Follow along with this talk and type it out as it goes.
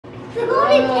The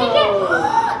golden ticket!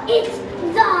 It's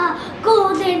the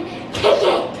golden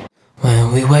ticket!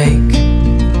 When we wake,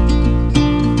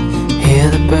 hear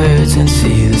the birds and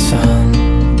see the sun.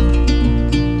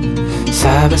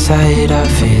 Side by side our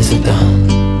fears are done.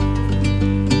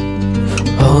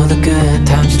 Oh, the good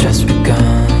times just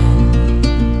begun.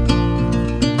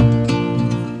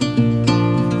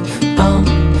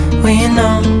 We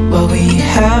know what we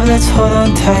have, let's hold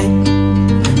on tight.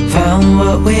 Found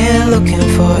what we're looking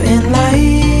for in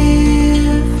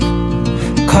life.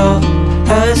 Call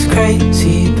us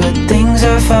crazy, but things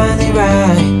are finally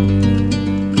right.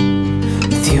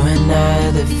 With you and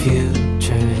I, the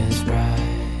future is bright.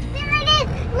 There it is!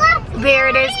 Look! There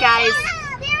it is, guys.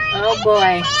 Oh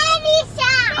boy.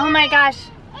 Oh my gosh.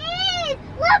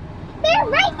 Look! They're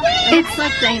right there! It's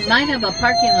like they might have a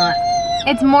parking lot.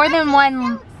 It's more than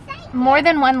one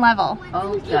level.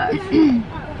 Oh gosh.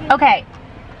 Okay.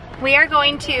 We are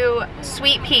going to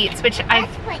Sweet Pete's, which I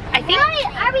think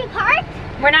Are we parked?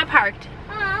 we're not parked.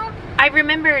 I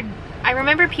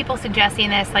remember people suggesting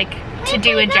this, like, to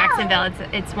do in Jacksonville.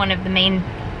 It's one of the main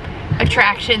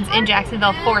attractions in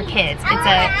Jacksonville for kids. It's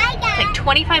like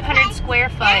 2,500 square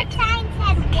foot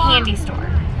candy store,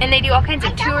 and they do all kinds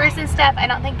of tours and stuff. I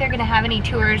don't think they're gonna have any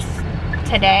tours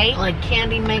today. Like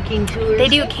candy making tours? They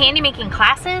do candy making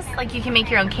classes, like you can make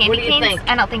your own candy canes. What do you think?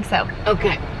 I don't think so.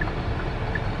 Okay.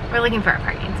 We're looking for a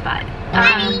parking spot.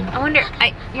 I wonder,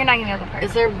 you're not gonna be able to park.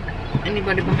 Is there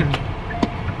anybody behind me?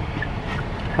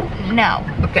 No.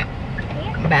 Okay.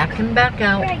 Back and back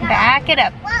out. Back it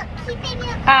up. Well, keep in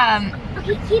your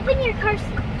okay, keep in your car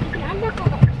seat. I'm not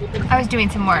gonna keep in. I was doing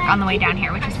some work on the way down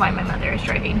here, which is why my mother is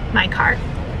driving my car.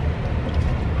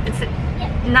 It's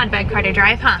not a bad car to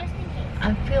drive, huh?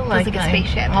 I feel like a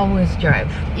spaceship. I always drive.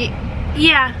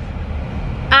 Yeah.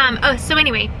 Oh, so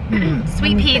anyway,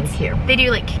 Sweet Pete's, they do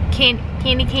like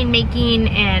candy cane making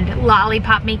and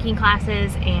lollipop making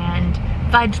classes and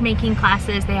fudge making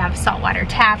classes. They have saltwater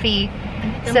taffy.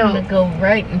 I'm gonna go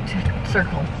right into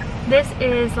circle. This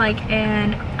is like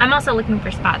I'm also looking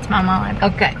for spots, Mom, while I'm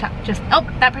okay. Oh,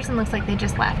 that person looks like they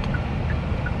just left.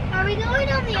 Are we going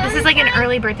on the other This is like an side?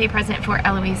 early birthday present for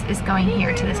Eloise, is going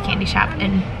here to this candy shop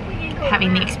and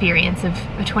having the experience of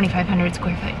a 2,500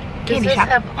 square foot candy shop. shop. Does this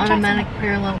have automatic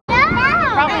parallel? No.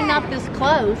 Probably not this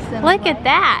close. Look at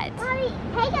that. Mommy,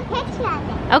 take a picture of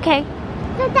it. Okay.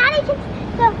 So Daddy can,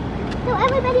 so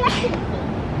everybody else can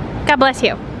see. God bless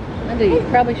you. Linda, you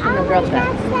probably shouldn't have brought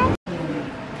that.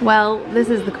 Well, this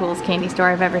is the coolest candy store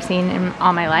I've ever seen in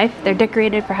all my life. They're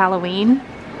decorated for Halloween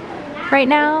right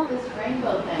now,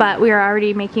 but we are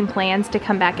already making plans to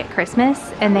come back at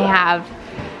Christmas, and they have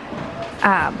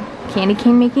candy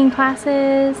cane making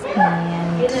classes,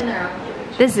 and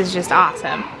this is just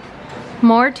awesome.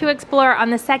 More to explore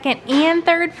on the second and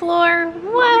third floor.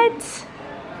 What?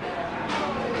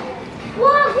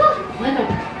 Whoa. Linda,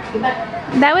 get back.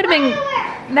 That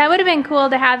would have been cool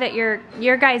to have at your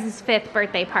guys' 5th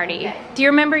birthday party. Do you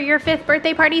remember your 5th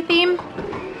birthday party theme?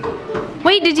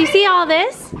 Wait, did you see all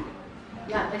this?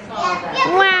 Yeah, they saw all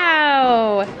that.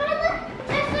 Wow.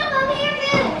 There's some over here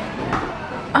too.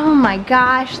 Oh my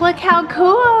gosh, look how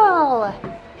cool.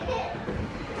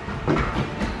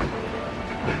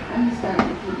 I'm just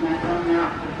gonna keep my phone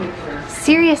out for pictures.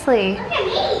 Seriously. Look at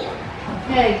me.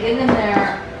 Okay, get in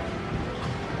there.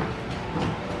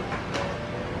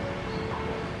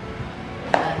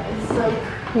 That is so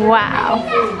cool. Wow.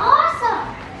 That's awesome.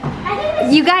 I think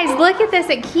this You guys, look at this.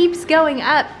 It keeps going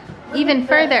up even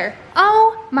further.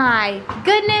 Oh my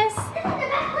goodness. is the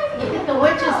best place. Look at the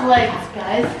witch's legs,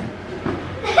 guys.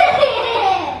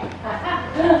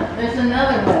 There's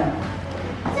another one.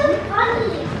 So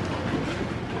funny.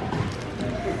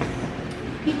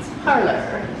 Pizza parlor.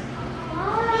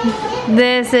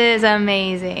 This is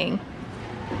amazing.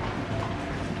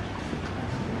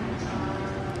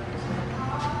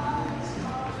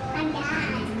 I'm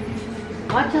done.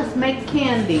 Watch us make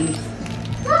candies.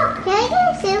 Look, can I get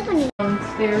a symphony?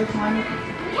 Downstairs one.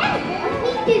 Yeah, we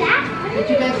can do that. Did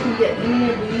you guys can get any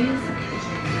of these?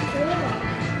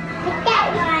 Take that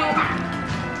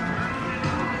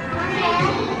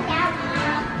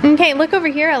one. Okay, look over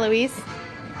here, Eloise.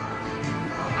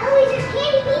 Eloise, there's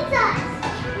candy pizzas.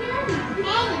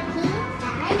 Candy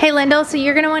pizza. Hey, Lyndle, so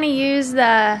you're gonna want to use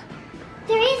the...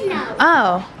 There is no.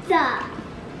 Oh. Yep,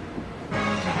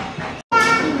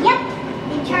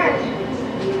 in charge.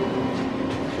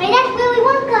 Wait, that's Willy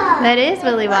Wonka. That is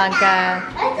Willy Wonka.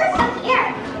 Let's just up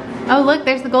here. Oh, look,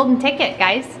 there's the golden ticket,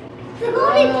 guys. The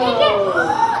golden ticket.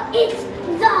 It's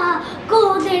the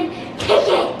golden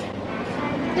ticket.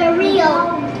 The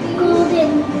real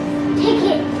golden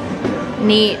ticket.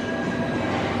 Neat.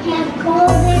 Has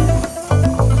golden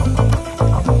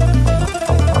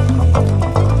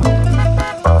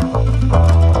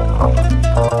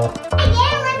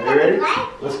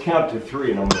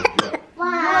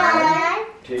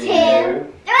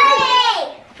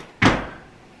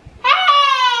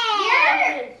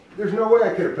There's no way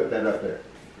I could have put that up there.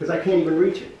 Because I can't even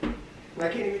reach it. I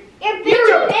can't even...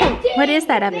 What is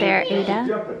that up there,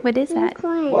 Ada? What is that?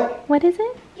 What? What is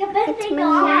it? It's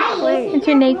my acorn. It's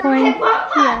your acorn?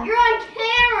 Yeah. You're on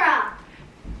camera.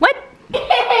 What?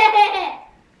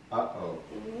 Uh-oh.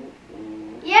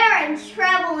 You're in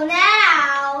trouble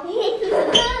now. I'm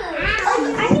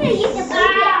gonna use the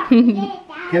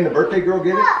birthday. Can the birthday girl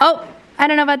get it? Oh, I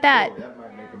don't know about that. Oh, that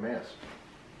might make a mess.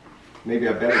 Maybe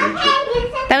I better reach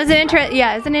it. That was an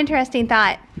it's an interesting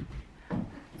thought.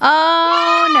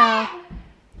 Oh no.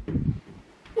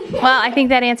 Well, I think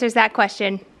that answers that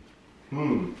question. It's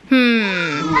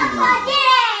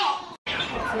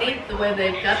neat the way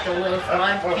they've got the little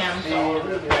live cams all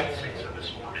over the place.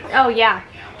 Oh yeah.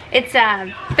 It's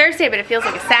Thursday, but it feels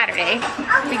like a Saturday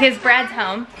because Brad's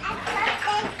home.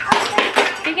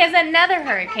 Because another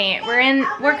hurricane. We're in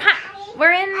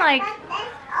like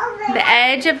the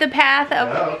edge of the path of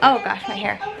oh gosh, my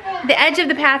hair. The edge of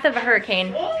the path of a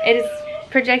hurricane. It is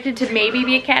projected to maybe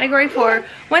be a Category 4.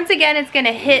 Once again, it's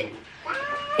gonna hit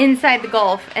inside the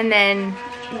Gulf, and then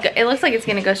it looks like it's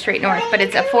gonna go straight north, but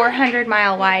it's a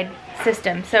 400-mile wide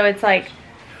system. So it's like,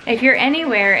 if you're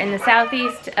anywhere in the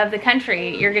southeast of the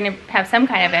country, you're gonna have some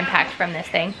kind of impact from this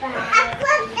thing.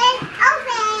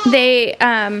 They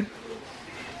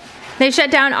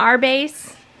shut down our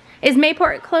base. Is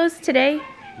Mayport closed today?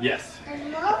 Yes.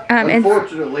 And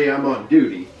Unfortunately, I'm on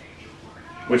duty,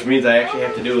 which means I actually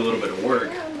have to do a little bit of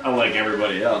work, unlike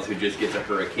everybody else who just gets a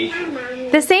hurricane.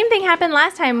 the same thing happened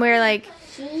last time where like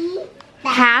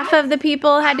half of the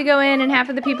people had to go in and half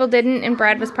of the people didn't, and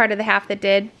Brad was part of the half that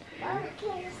did.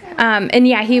 And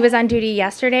yeah, he was on duty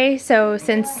yesterday, so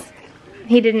since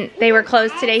they were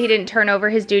closed today, he didn't turn over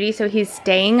his duty, so he's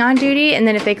staying on duty, and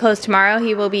then if they close tomorrow,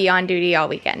 he will be on duty all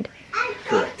weekend.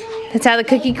 Correct. That's how the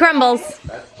cookie crumbles.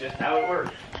 That's just how it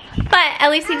works. But at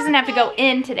least he doesn't have to go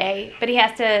in today, but he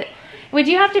has to. Would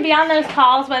you have to be on those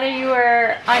calls whether you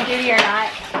were on duty or not?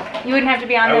 You wouldn't have to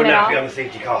be on them at all? I would not be on the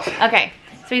safety calls. Okay,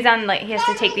 so he's on, like, he has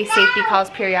to take these safety calls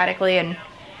periodically, and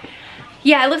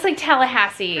yeah, it looks like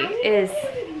Tallahassee is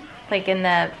like in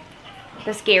the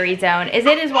scary zone. Is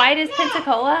it as wide as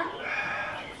Pensacola?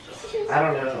 I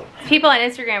don't know. People on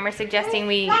Instagram were suggesting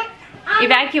we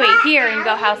evacuate here and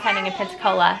go house hunting in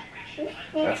Pensacola.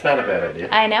 That's not a bad idea.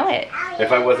 I know it.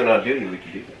 If I wasn't on duty, we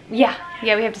could do that.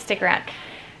 Yeah, we have to stick around.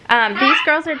 These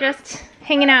girls are just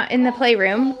hanging out in the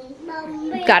playroom.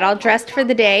 Got all dressed for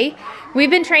the day. We've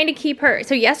been trying to keep her,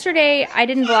 so yesterday I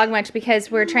didn't vlog much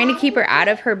because we're trying to keep her out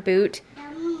of her boot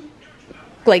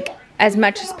like as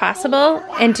much as possible,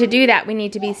 and to do that we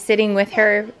need to be sitting with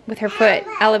her foot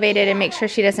elevated and make sure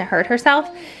she doesn't hurt herself.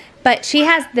 But she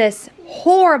has this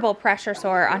horrible pressure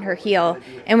sore on her heel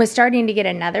and was starting to get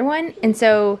another one, and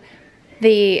so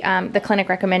the clinic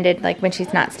recommended, like when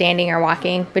she's not standing or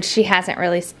walking, which she hasn't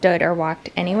really stood or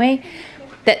walked anyway,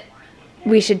 that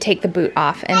we should take the boot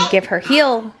off and give her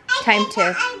heel time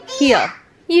to heal.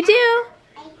 You do?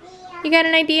 You got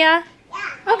an idea?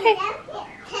 Okay.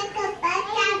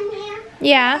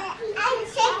 Yeah.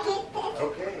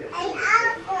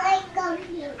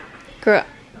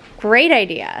 Great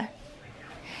idea.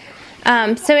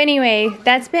 So anyway,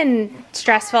 that's been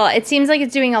stressful. It seems like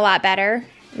it's doing a lot better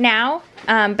now,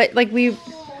 but like we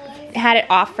had it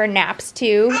off for naps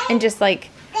too, and just like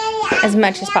as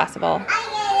much as possible.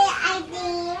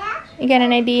 You got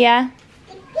an idea?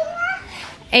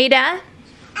 Ada,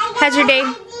 how's your day?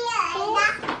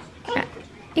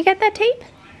 You got that tape?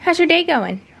 How's your day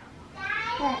going?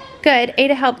 Good.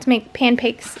 Ada helped make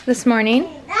pancakes this morning.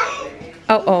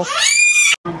 Oh.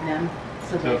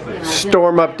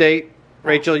 Storm update.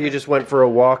 Rachel, you just went for a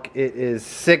walk. It is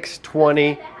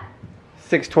 6:20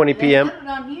 p.m.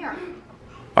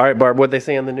 All right, Barb, what'd they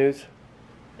say on the news?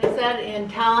 They said in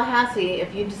Tallahassee,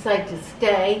 if you decide to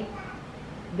stay,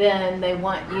 then they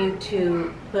want you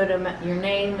to put your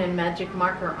name and magic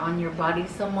marker on your body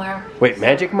somewhere. Wait,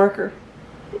 magic marker?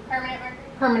 Permanent marker.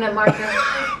 Permanent marker.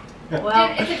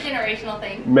 Well, it's a generational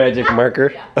thing. Magic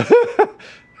marker. Yeah.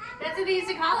 That's what they used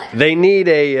to call it. They need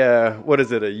a, what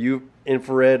is it, a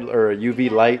infrared or a UV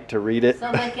light to read it?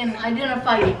 so they can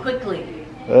identify you quickly.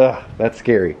 Ugh, that's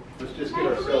scary. Let's just get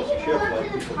ourselves chipped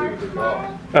like people do with their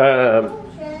dog.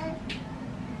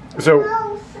 So,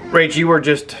 Rach, you were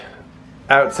just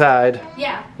outside.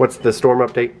 Yeah. What's the storm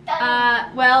update?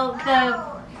 Well,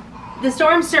 the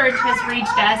storm surge has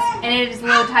reached us, and it is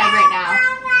low tide right now.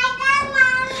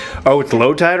 Oh, it's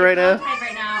low tide right now? Low tide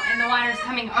right now, and the water's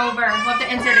coming over. We'll have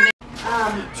to insert a video.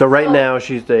 So right now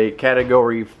she's a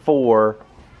Category 4,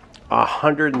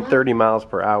 130 miles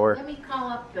per hour. Let me call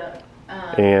up the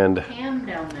And cam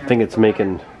down there. I think it's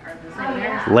making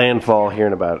landfall here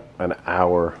in about an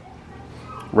hour.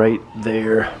 right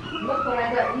there. Look what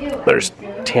I got you. There's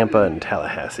Tampa and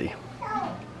Tallahassee.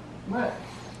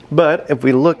 But if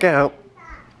we look out,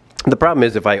 the problem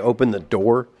is if I open the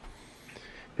door,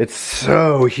 it's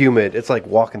so humid. It's like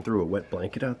walking through a wet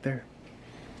blanket out there.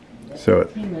 So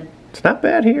it's not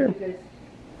bad here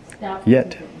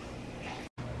yet.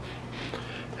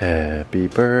 Happy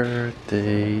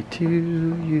birthday to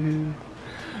you.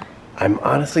 I'm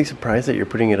honestly surprised that you're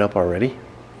putting it up already.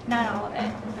 Not all of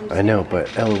it. I know,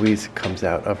 but Eloise comes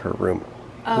out of her room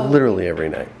literally every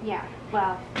night. Yeah,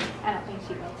 well, I don't think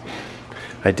she will tonight.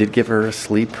 I did give her a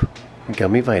sleep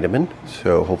gummy vitamin,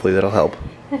 so hopefully that'll help.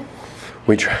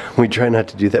 We try not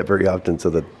to do that very often so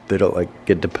that they don't like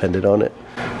get dependent on it.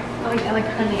 Like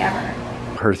hardly ever.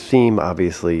 Her theme,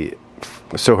 obviously,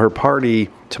 so her party,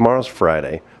 tomorrow's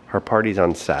Friday, her party's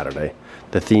on Saturday.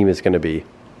 The theme is going to be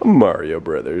Mario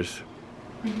Brothers.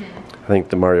 I think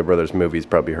the Mario Brothers movie is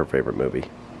probably her favorite movie.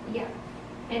 Yeah,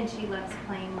 and she loves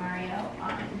playing Mario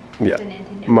on Yeah, the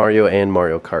Nintendo. Mario and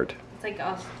Mario Kart. It's like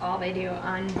all they do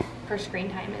on for screen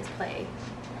time is play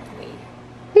Wii.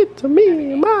 It's a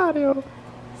me, Mario.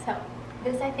 So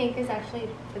this I think is actually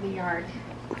for the yard.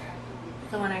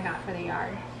 The one I got for the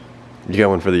yard. You got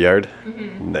one for the yard?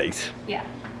 Nice. Yeah.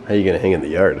 How are you gonna hang in the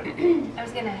yard? I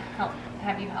was gonna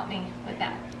have you help me with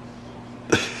that.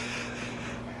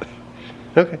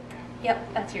 Okay.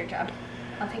 Yep, that's your job.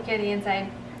 I'll take care of the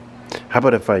inside. How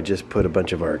about if I just put a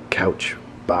bunch of our couch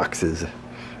boxes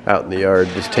out in the yard,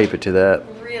 just tape it to that?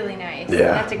 Really nice.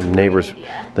 Yeah, That's a great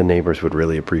idea. The neighbors would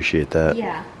really appreciate that.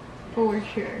 Yeah, for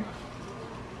sure.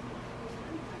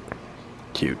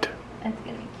 Cute. That's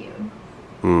gonna be cute.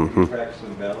 Mm-hmm. Practice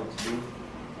and balance, too.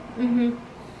 Mm-hmm.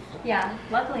 Yeah,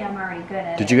 luckily I'm already good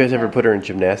at it. Did you guys ever put her in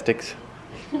gymnastics?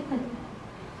 We'll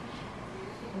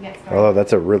get started. Oh,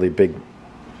 that's a really big,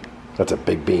 that's a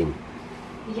big beam.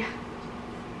 Yeah.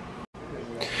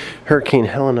 Hurricane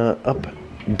Helena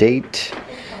update.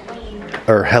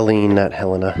 Or Helene, not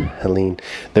Helena, Helene.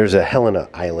 There's a Helena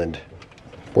Island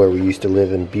where we used to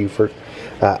live in Beaufort.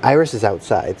 Iris is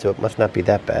outside, so it must not be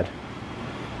that bad.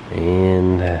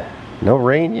 And no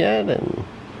rain yet, and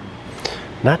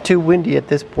not too windy at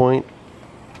this point.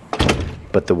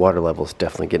 But the water level's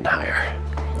definitely getting higher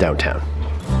downtown.